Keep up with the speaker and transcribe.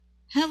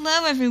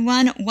Hello,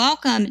 everyone.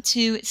 Welcome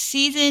to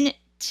Season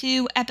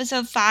 2,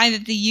 Episode 5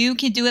 of the You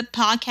Can Do It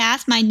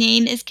podcast. My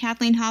name is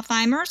Kathleen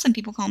Hofheimer. Some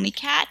people call me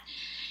Kat.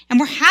 And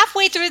we're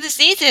halfway through the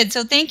season,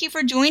 so thank you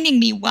for joining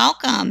me.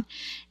 Welcome.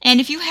 And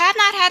if you have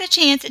not had a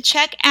chance to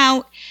check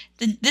out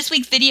this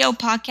week's video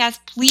podcast,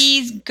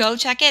 please go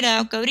check it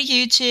out. Go to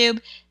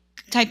YouTube,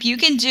 type You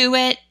Can Do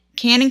It,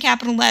 can in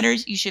capital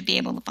letters. You should be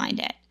able to find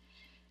it.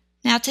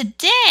 Now,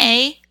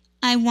 today,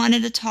 I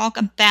wanted to talk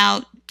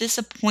about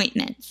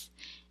disappointments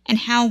and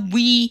how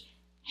we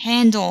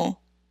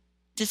handle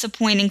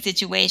disappointing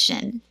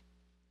situations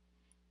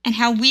and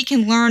how we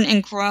can learn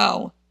and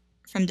grow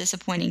from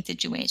disappointing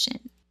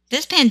situations.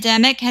 This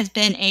pandemic has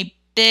been a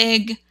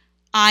big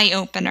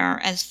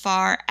eye-opener as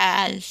far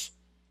as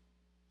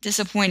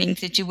disappointing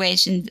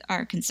situations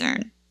are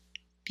concerned.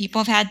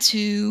 People have had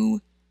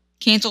to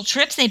cancel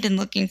trips they've been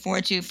looking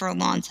forward to for a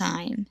long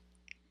time.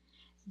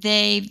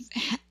 They've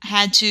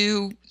had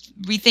to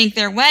rethink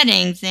their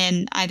weddings,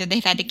 and either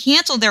they've had to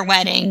cancel their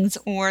weddings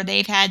or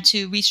they've had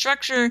to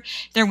restructure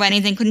their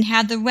weddings and couldn't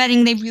have the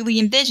wedding they really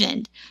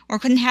envisioned, or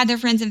couldn't have their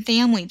friends and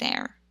family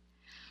there.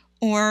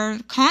 Or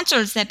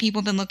concerts that people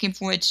have been looking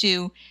forward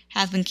to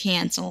have been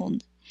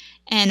canceled,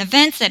 and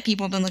events that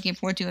people have been looking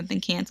forward to have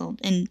been canceled.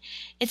 And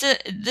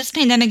this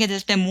pandemic has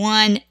just been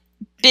one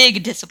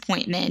big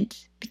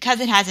disappointment because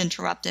it has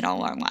interrupted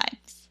all our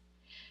lives.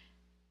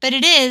 But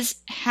it is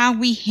how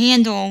we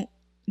handle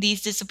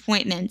these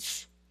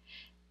disappointments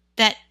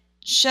that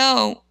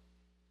show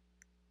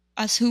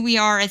us who we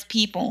are as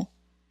people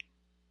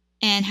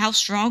and how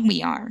strong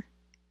we are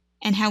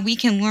and how we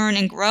can learn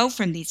and grow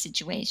from these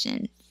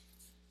situations.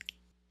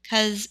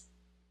 Because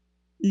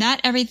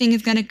not everything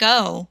is going to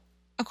go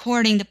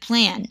according to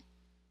plan,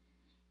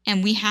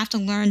 and we have to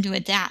learn to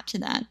adapt to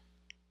that.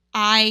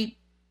 I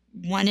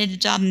wanted a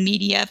job in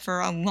media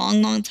for a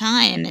long, long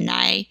time, and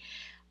I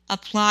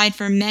applied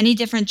for many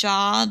different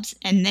jobs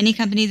and many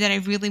companies that I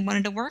really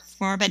wanted to work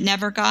for, but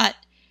never got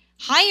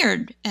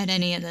hired at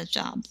any of those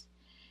jobs.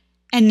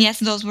 And yes,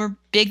 those were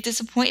big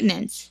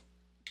disappointments,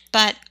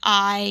 but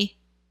I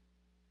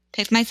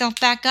picked myself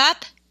back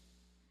up,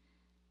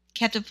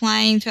 kept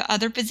applying to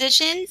other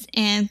positions,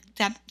 and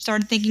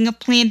started thinking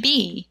of plan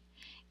B.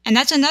 And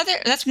that's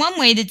one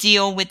way to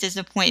deal with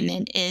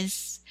disappointment,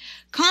 is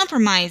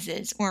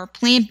compromises or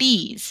plan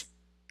Bs.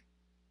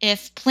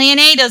 If plan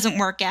A doesn't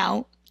work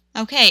out,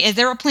 okay, is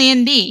there a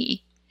plan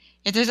B?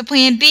 If there's a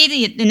plan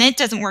B and it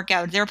doesn't work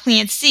out, is there a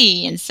plan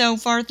C? And so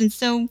forth and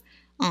so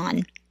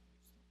on.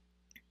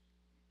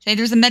 Say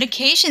there's a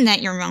medication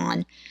that you're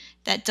on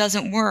that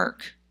doesn't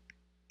work.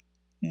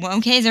 Well,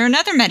 okay, is there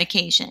another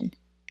medication?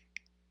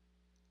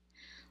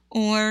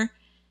 Or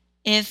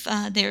if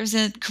there's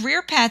a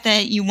career path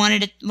that you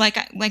wanted to, like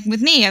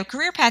with me, a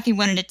career path you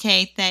wanted to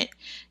take that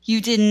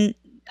you didn't,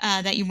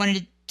 that you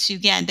wanted to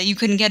get, that you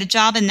couldn't get a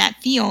job in that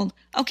field,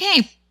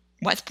 okay,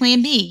 what's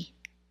plan B?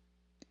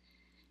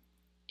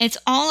 It's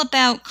all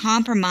about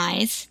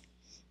compromise,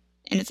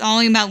 and it's all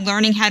about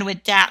learning how to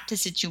adapt to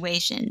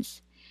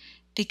situations,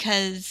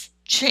 because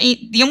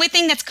the only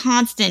thing that's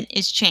constant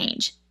is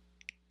change.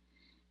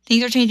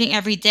 Things are changing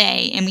every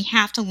day, and we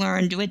have to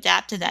learn to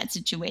adapt to that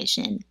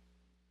situation.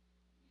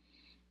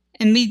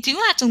 And we do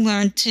have to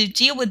learn to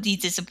deal with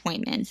these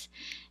disappointments.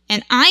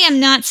 And I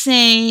am not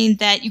saying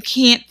that you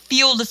can't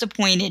feel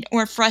disappointed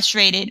or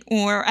frustrated,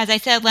 or, as I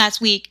said last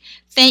week,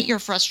 vent your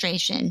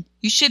frustration.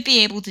 You should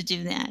be able to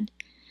do that.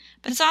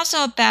 But it's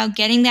also about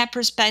getting that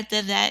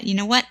perspective that, you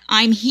know what,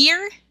 I'm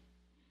here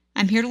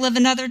to live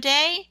another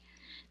day.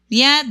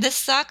 Yeah, this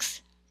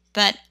sucks,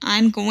 but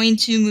I'm going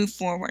to move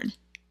forward.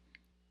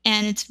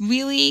 And it's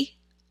really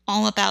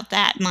all about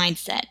that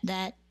mindset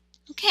that,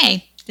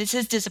 okay, this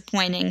is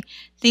disappointing.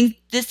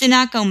 This did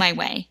not go my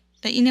way.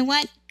 But you know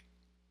what?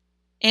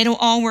 It'll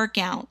all work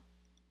out.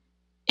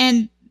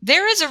 And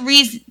there is a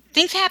reason.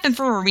 Things happen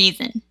for a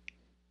reason.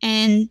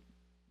 And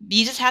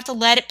you just have to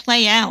let it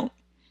play out.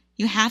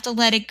 You have to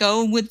let it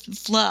go with the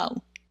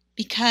flow,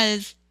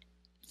 because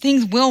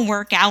things will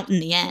work out in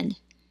the end.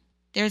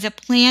 There's a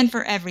plan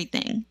for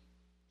everything.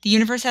 The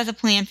universe has a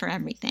plan for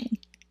everything.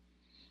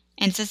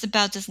 And it's just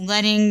about just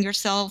letting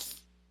yourself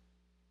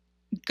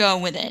go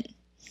with it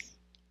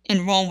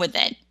and roll with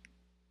it.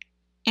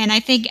 And I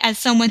think as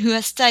someone who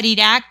has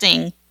studied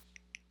acting,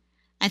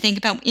 I think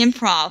about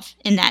improv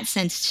in that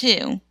sense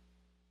too.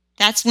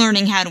 That's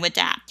learning how to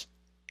adapt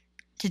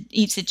to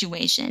each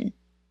situation.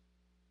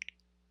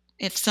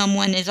 If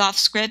someone is off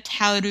script,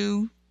 how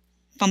to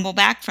fumble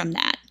back from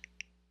that.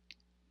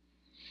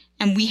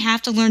 And we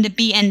have to learn to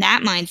be in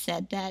that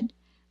mindset that,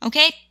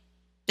 okay,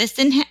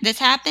 this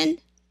happened.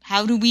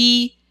 How do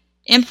we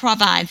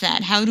improvise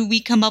that? How do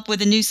we come up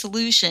with a new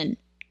solution?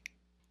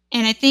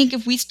 And I think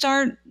if we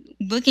start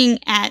looking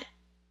at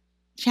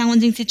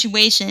challenging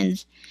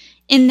situations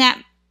in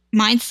that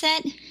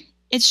mindset,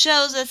 it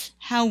shows us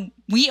how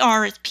we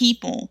are as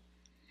people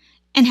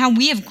and how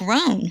we have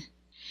grown.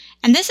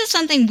 And this is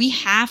something we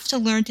have to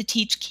learn to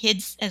teach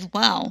kids as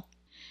well,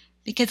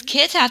 because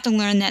kids have to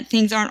learn that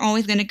things aren't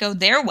always going to go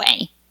their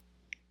way,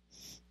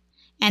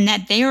 and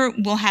that they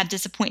will have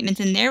disappointments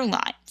in their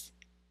lives.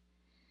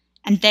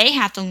 And they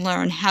have to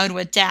learn how to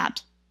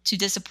adapt to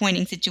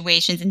disappointing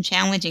situations and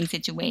challenging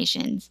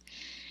situations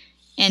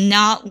and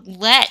not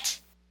let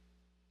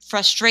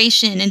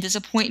frustration and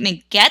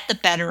disappointment get the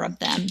better of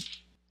them.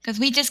 Because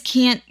we just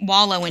can't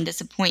wallow in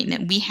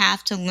disappointment. We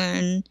have to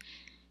learn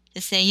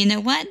to say, you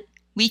know what?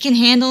 We can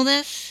handle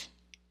this.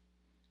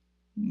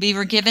 We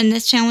were given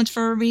this challenge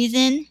for a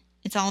reason.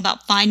 It's all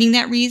about finding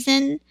that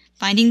reason,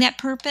 finding that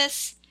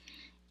purpose,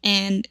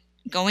 and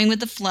going with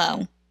the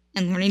flow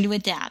and learning to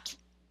adapt.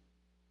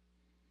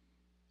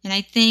 And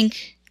I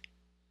think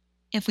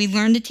if we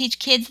learn to teach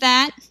kids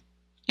that,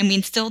 and we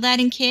instill that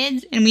in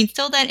kids, and we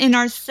instill that in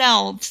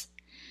ourselves,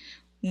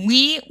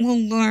 we will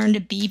learn to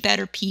be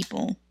better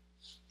people.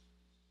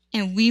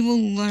 And we will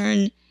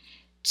learn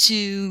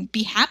to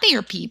be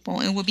happier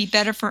people. It will be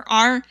better for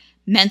our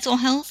mental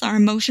health, our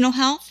emotional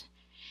health.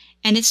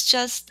 And it's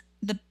just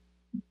the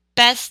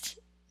best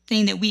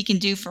thing that we can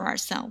do for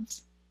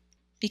ourselves.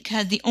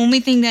 Because the only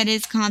thing that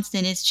is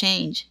constant is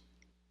change.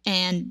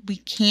 And we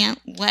can't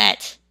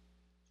let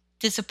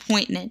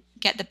disappointment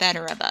get the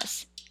better of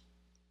us.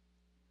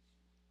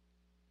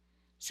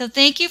 So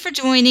thank you for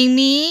joining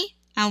me.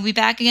 I'll be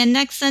back again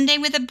next Sunday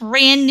with a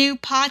brand new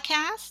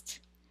podcast.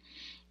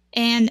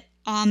 And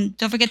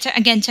don't forget to,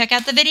 again, check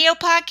out the video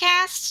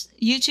podcast,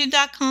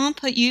 youtube.com.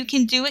 Put You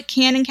Can Do It,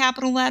 can in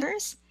capital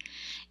letters.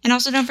 And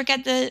also don't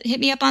forget to hit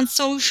me up on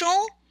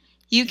social.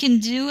 You Can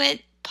Do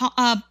It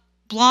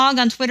blog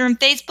on Twitter and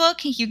Facebook.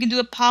 You Can Do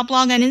It pod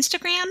blog on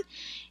Instagram.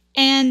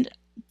 And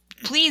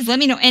please let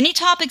me know any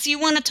topics you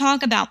want to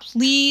talk about.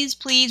 Please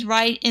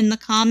write in the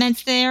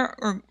comments there,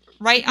 or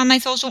write on my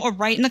social, or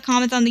write in the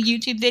comments on the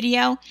YouTube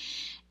video.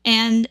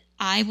 And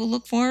I will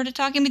look forward to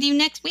talking with you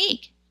next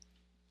week.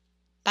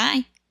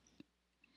 Bye.